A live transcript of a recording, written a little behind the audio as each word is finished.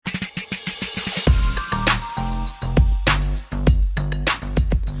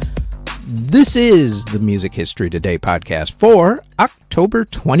This is the Music History Today podcast for October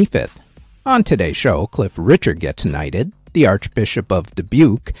 25th. On today's show, Cliff Richard gets knighted, the Archbishop of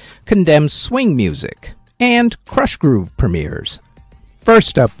Dubuque condemns swing music, and Krush Groove premieres.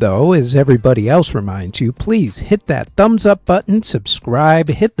 First up, though, as everybody else reminds you, please hit that thumbs up button, subscribe,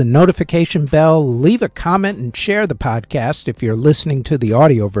 hit the notification bell, leave a comment, and share the podcast if you're listening to the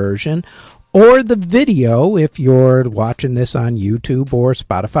audio version, or the video if you're watching this on YouTube or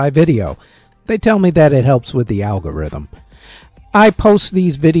Spotify video. They tell me that it helps with the algorithm. I post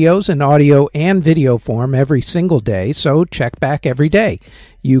these videos in audio and video form every single day, so check back every day.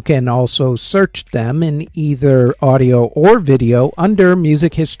 You can also search them in either audio or video under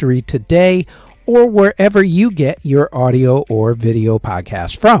Music History Today or wherever you get your audio or video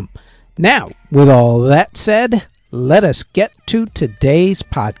podcast from. Now, with all that said, let us get to today's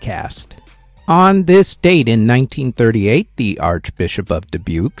podcast. On this date in 1938, the Archbishop of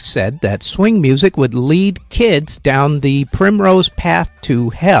Dubuque said that swing music would lead kids down the primrose path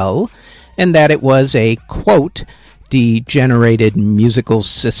to hell, and that it was a, quote, degenerated musical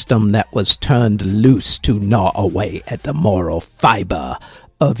system that was turned loose to gnaw away at the moral fiber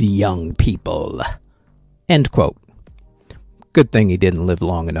of young people, end quote. Good thing he didn't live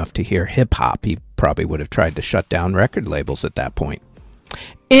long enough to hear hip-hop. He probably would have tried to shut down record labels at that point.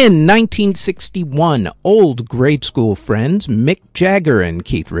 In 1961, old grade school friends Mick Jagger and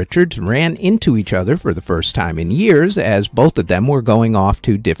Keith Richards ran into each other for the first time in years as both of them were going off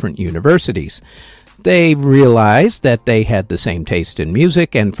to different universities. They realized that they had the same taste in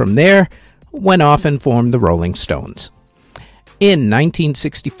music and from there went off and formed the Rolling Stones. In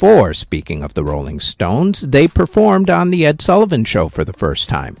 1964, speaking of the Rolling Stones, they performed on The Ed Sullivan Show for the first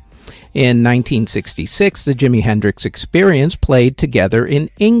time. In 1966, the Jimi Hendrix Experience played together in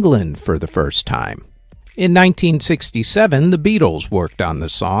England for the first time. In 1967, the Beatles worked on the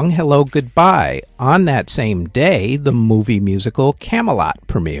song Hello Goodbye. On that same day, the movie musical Camelot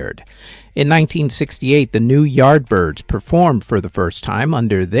premiered. In 1968, the New Yardbirds performed for the first time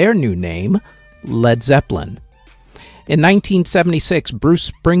under their new name, Led Zeppelin. In 1976, Bruce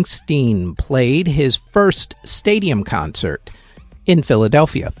Springsteen played his first stadium concert in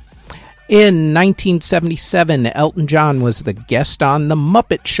Philadelphia. In 1977, Elton John was the guest on The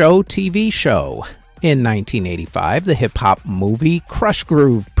Muppet Show TV show. In 1985, the hip-hop movie Krush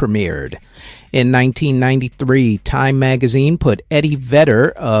Groove premiered. In 1993, Time magazine put Eddie Vedder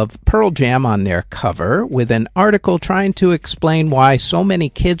of Pearl Jam on their cover with an article trying to explain why so many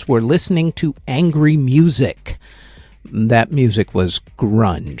kids were listening to angry music. That music was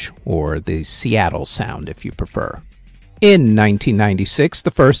grunge, or the Seattle sound if you prefer. In 1996,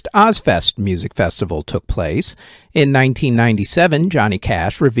 the first Ozzfest Music Festival took place. In 1997, Johnny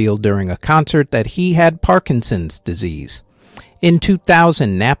Cash revealed during a concert that he had Parkinson's disease. In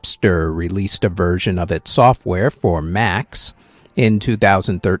 2000, Napster released a version of its software for Macs. In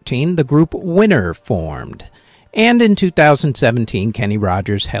 2013, the group Winner formed. And in 2017, Kenny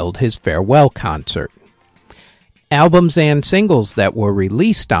Rogers held his farewell concert. Albums and singles that were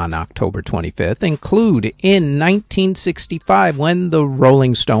released on October 25th include in 1965 when the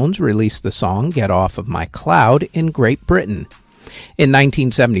Rolling Stones released the song Get Off of My Cloud in Great Britain. In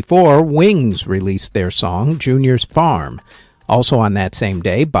 1974, Wings released their song Junior's Farm. Also on that same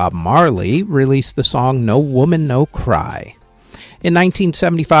day, Bob Marley released the song No Woman, No Cry. In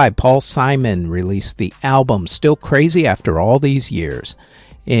 1975, Paul Simon released the album Still Crazy After All These Years.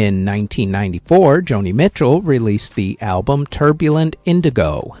 In 1994, Joni Mitchell released the album Turbulent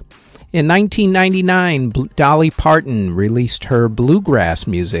Indigo. In 1999, Dolly Parton released her bluegrass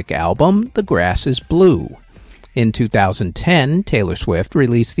music album, The Grass is Blue. In 2010, Taylor Swift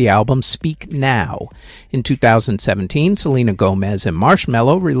released the album Speak Now. In 2017, Selena Gomez and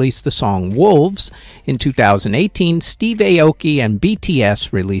Marshmello released the song Wolves. In 2018, Steve Aoki and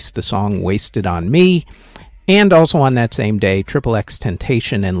BTS released the song Wasted on Me. And also on that same day,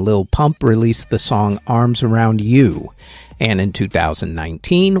 XXXTentacion and Lil Pump released the song Arms Around You. And in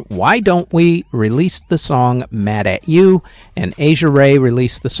 2019, Why Don't We released the song Mad at You, and Asia Ray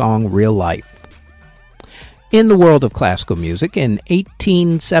released the song Real Life. In the world of classical music, in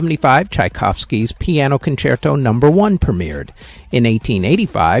 1875, Tchaikovsky's Piano Concerto No. 1 premiered. In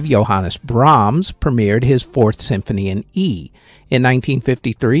 1885, Johannes Brahms premiered his Fourth Symphony in E. In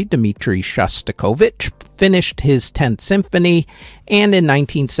 1953, Dmitri Shostakovich finished his 10th Symphony, and in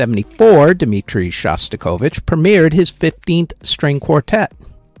 1974, Dmitri Shostakovich premiered his 15th String Quartet.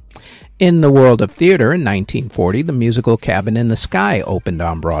 In the world of theater, in 1940, the musical Cabin in the Sky opened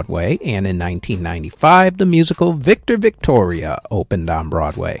on Broadway, and in 1995, the musical Victor Victoria opened on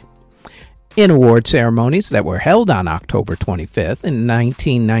Broadway. In award ceremonies that were held on October 25th in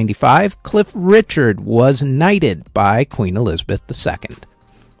 1995, Cliff Richard was knighted by Queen Elizabeth II.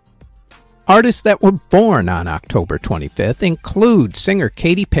 Artists that were born on October 25th include singer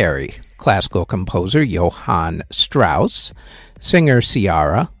Katy Perry, classical composer Johann Strauss, singer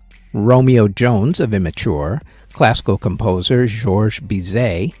Ciara, Romeo Jones of Immature, classical composer Georges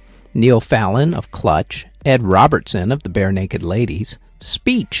Bizet, Neil Fallon of Clutch, Ed Robertson of the Bare Naked Ladies,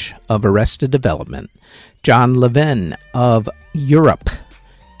 Speech of Arrested Development, John Levin of Europe,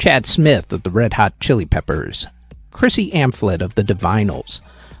 Chad Smith of the Red Hot Chili Peppers, Chrissy Amphlett of the Divinals,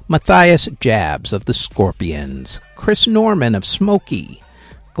 Matthias Jabs of the Scorpions, Chris Norman of Smokey,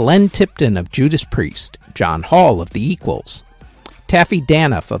 Glenn Tipton of Judas Priest, John Hall of the Equals, Taffy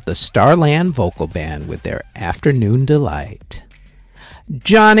Danoff of the Starland Vocal Band with their Afternoon Delight,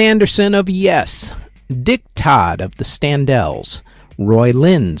 John Anderson of Yes, Dick Todd of the Standells, Roy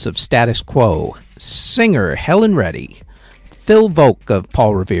Linz of Status Quo, singer Helen Reddy, Phil Volk of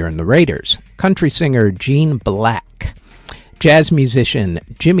Paul Revere and the Raiders, country singer Gene Black, jazz musician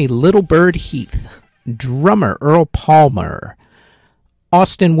Jimmy Littlebird Heath, drummer Earl Palmer,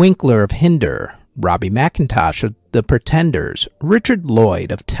 Austin Winkler of Hinder, Robbie McIntosh of The Pretenders, Richard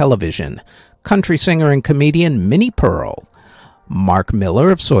Lloyd of Television, country singer and comedian Minnie Pearl, Mark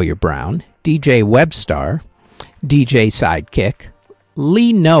Miller of Sawyer Brown, DJ Webstar, DJ Sidekick,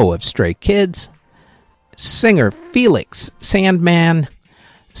 Lee No of Stray Kids, singer Felix Sandman,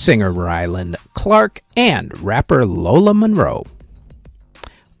 singer Ryland Clark, and rapper Lola Monroe.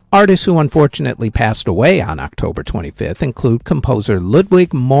 Artists who unfortunately passed away on October 25th include composer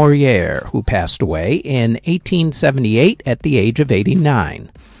Ludwig Morier, who passed away in 1878 at the age of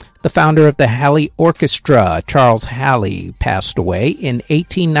 89. The founder of the Halley Orchestra, Charles Halley, passed away in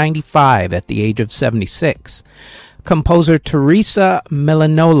 1895 at the age of 76. Composer Teresa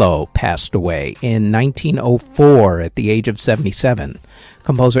Milanolo passed away in 1904 at the age of 77.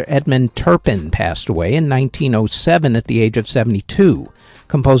 Composer Edmund Turpin passed away in 1907 at the age of 72.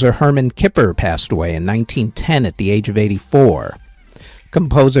 Composer Herman Kipper passed away in 1910 at the age of 84.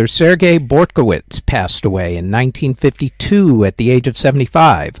 Composer Sergei Bortkowitz passed away in 1952 at the age of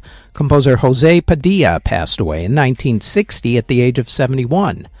 75. Composer Jose Padilla passed away in 1960 at the age of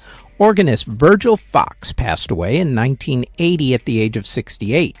 71. Organist Virgil Fox passed away in 1980 at the age of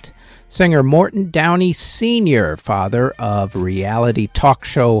 68. Singer Morton Downey Sr., father of reality talk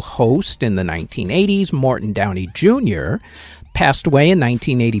show host in the 1980s, Morton Downey Jr., passed away in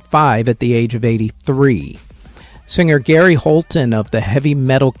 1985 at the age of 83. Singer Gary Holton of the Heavy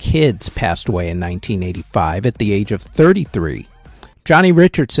Metal Kids passed away in 1985 at the age of 33. Johnny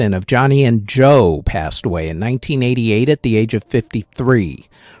Richardson of Johnny and Joe passed away in 1988 at the age of 53.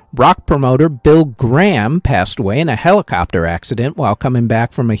 Rock promoter Bill Graham passed away in a helicopter accident while coming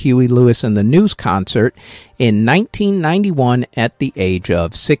back from a Huey Lewis and the News concert in 1991 at the age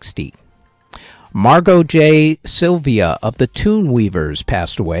of 60. Margot J. Sylvia of the Toon Weavers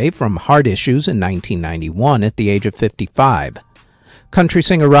passed away from heart issues in 1991 at the age of 55. Country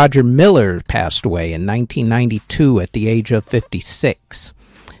singer Roger Miller passed away in 1992 at the age of 56.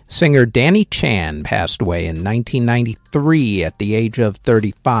 Singer Danny Chan passed away in 1993 at the age of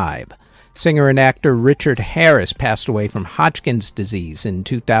 35. Singer and actor Richard Harris passed away from Hodgkin's disease in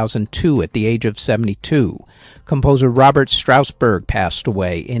 2002 at the age of 72. Composer Robert Strasberg passed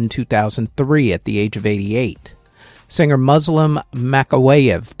away in 2003 at the age of 88. Singer Muslim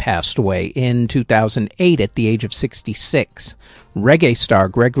Makaweyev passed away in 2008 at the age of 66. Reggae star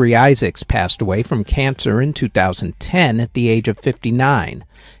Gregory Isaacs passed away from cancer in 2010 at the age of 59.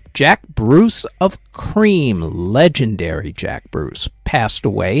 Jack Bruce of Cream, legendary Jack Bruce, passed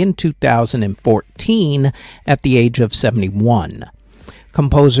away in 2014 at the age of 71.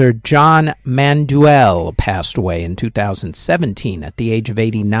 Composer John Manduel passed away in 2017 at the age of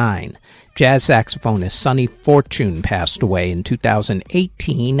 89. Jazz saxophonist Sonny Fortune passed away in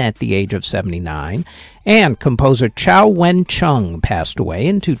 2018 at the age of 79. And composer Chow Wen Chung passed away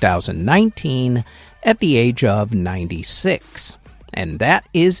in 2019 at the age of 96. And that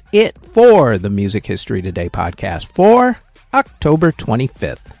is it for the Music History Today podcast for October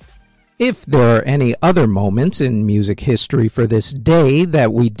 25th. If there are any other moments in music history for this day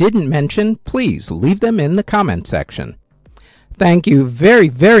that we didn't mention, please leave them in the comment section. Thank you very,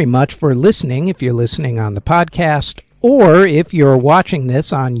 very much for listening if you're listening on the podcast or if you're watching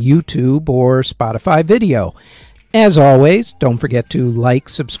this on YouTube or Spotify video. As always, don't forget to like,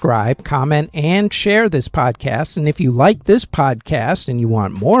 subscribe, comment, and share this podcast. And if you like this podcast and you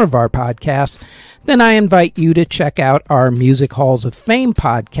want more of our podcasts, then I invite you to check out our Music Halls of Fame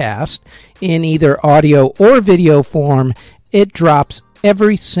podcast in either audio or video form. It drops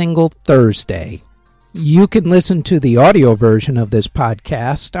every single Thursday. You can listen to the audio version of this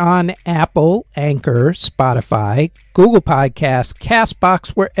podcast on Apple, Anchor, Spotify, Google Podcasts, CastBox,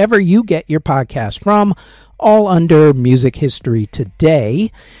 wherever you get your podcast from, all under Music History Today.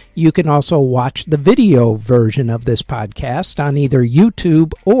 You can also watch the video version of this podcast on either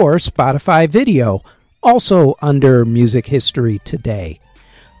YouTube or Spotify Video, also under Music History Today.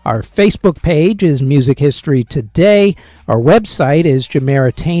 Our Facebook page is Music History Today. Our website is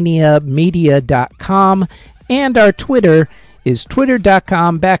JamaritaniaMedia.com. And our Twitter is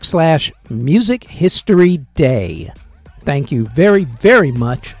twitter.com/Music History Day. Thank you very, very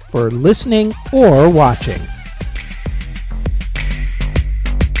much for listening or watching.